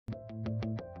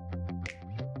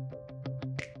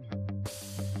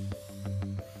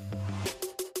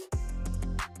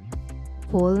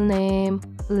Full name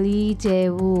Jae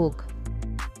Wook.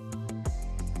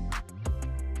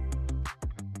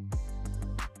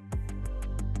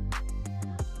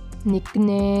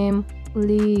 Nickname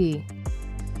Lee.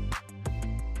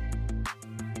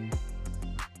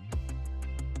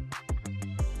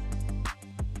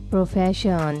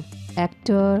 Profession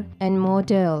actor and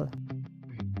model.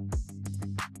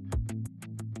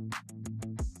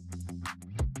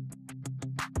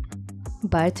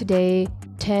 Birthday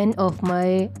 10 of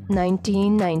May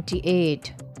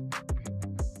 1998.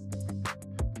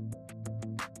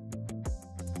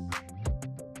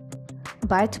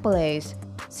 Birthplace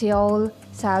Seoul,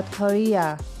 South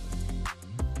Korea.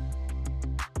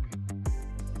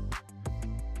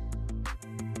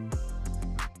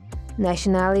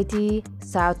 Nationality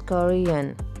South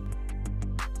Korean.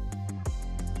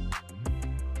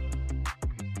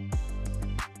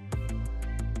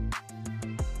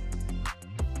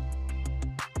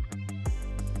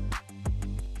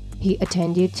 He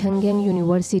attended Chungcheong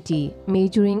University,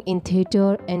 majoring in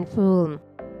theater and film.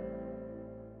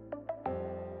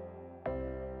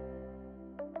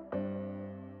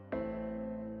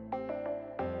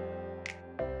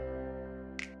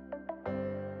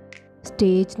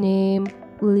 Stage name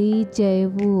Jae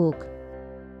Wook.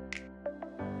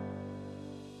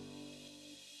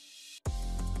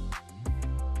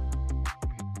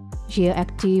 Year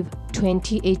active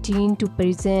 2018 to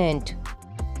present.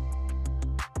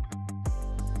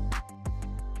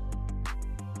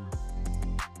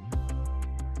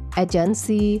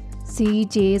 Agency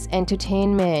CJ's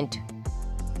Entertainment.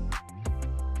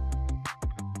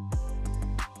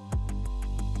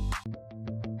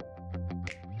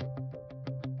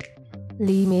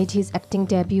 Lee made his acting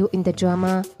debut in the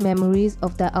drama Memories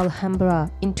of the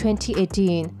Alhambra in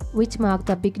 2018, which marked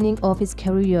the beginning of his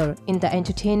career in the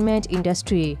entertainment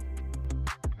industry.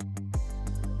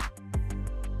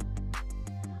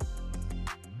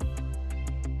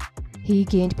 He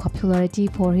gained popularity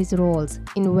for his roles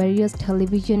in various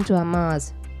television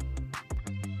dramas.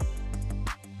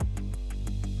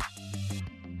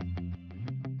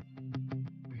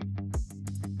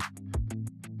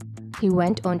 He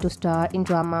went on to star in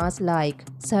dramas like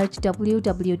Search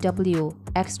WWW,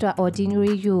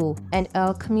 Extraordinary You, and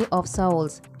Alchemy of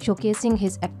Souls, showcasing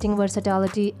his acting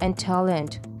versatility and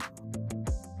talent.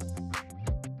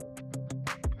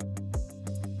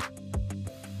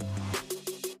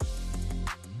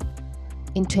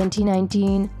 In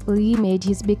 2019, Lee made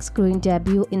his big screen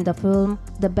debut in the film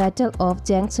The Battle of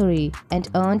Jangsari and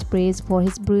earned praise for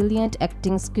his brilliant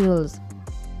acting skills.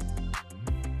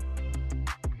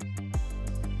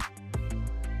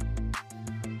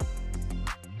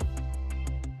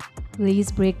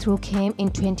 Lee's breakthrough came in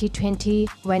 2020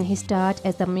 when he starred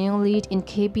as the main lead in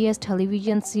KBS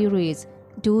television series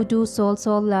Do Do Sol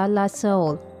Sol La La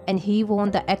Soul, and he won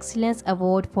the Excellence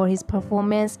Award for his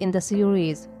performance in the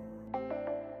series.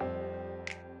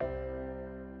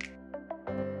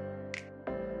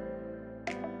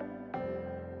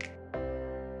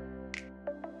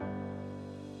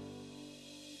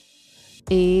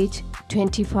 Age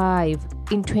 25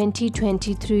 in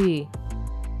 2023.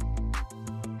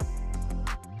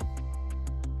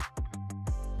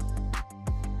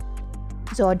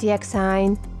 Zodiac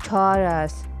sign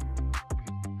Taurus.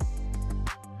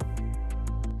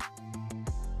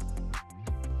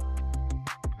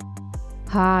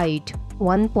 Height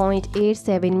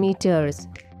 1.87 meters.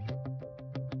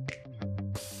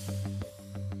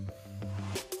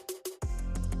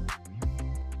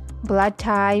 Blood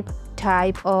type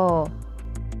Type O.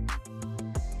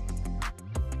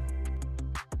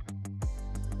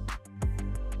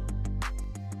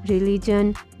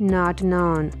 Religion not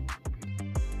known.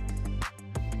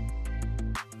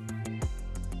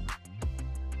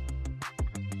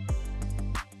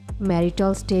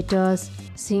 Marital status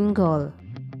single.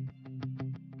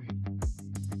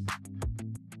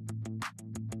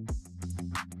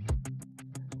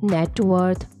 Net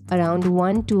worth around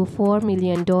 $1 to $4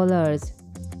 million.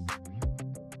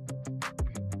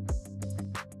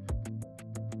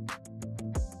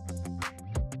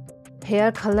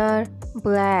 Hair color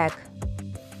black.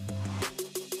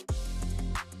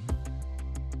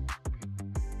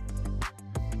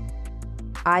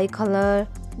 Eye color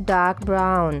dark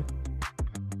brown.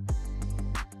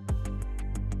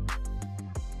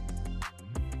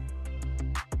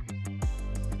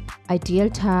 Ideal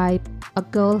type, a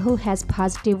girl who has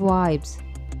positive vibes.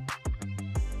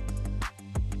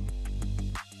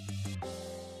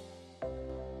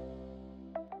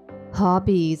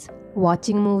 Hobbies,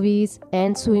 watching movies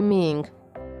and swimming.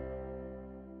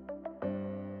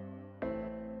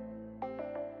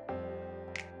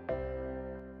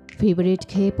 Favorite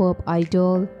K-pop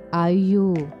idol,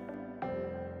 IU.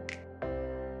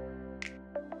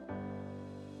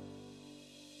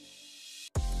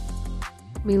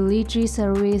 Military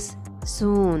service,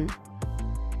 soon.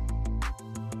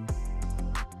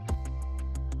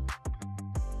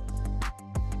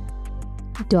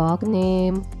 Dog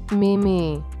name,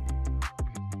 Mimi.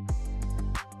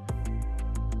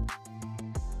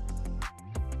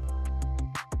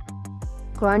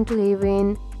 Current live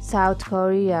in South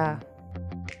Korea.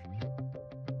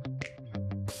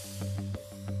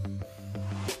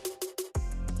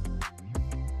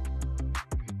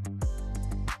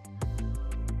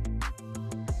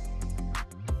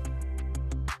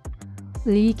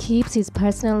 Lee keeps his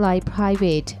personal life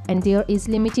private, and there is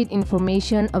limited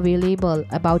information available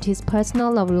about his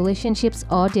personal love relationships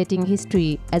or dating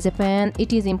history. As a fan,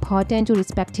 it is important to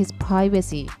respect his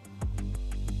privacy.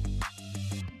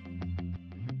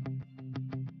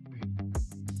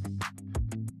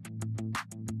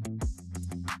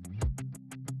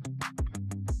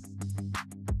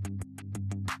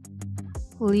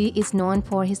 Lee is known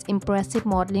for his impressive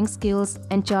modeling skills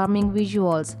and charming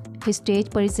visuals. His stage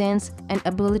presence and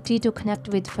ability to connect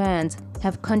with fans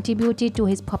have contributed to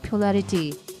his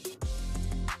popularity.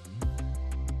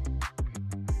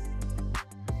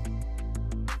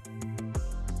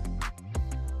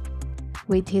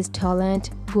 With his talent,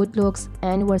 good looks,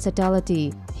 and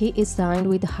versatility, he is signed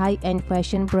with high-end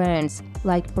fashion brands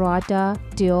like Prada,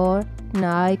 Dior,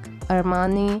 Nike,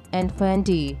 Armani, and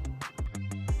Fendi.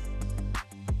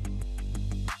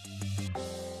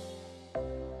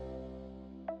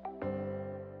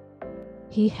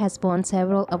 He has won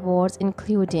several awards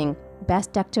including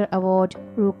Best Actor Award,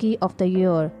 Rookie of the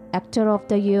Year, Actor of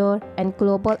the Year, and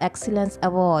Global Excellence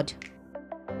Award.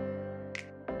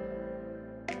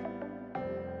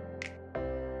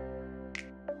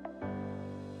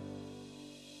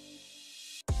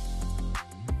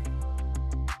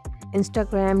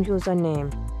 Instagram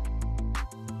username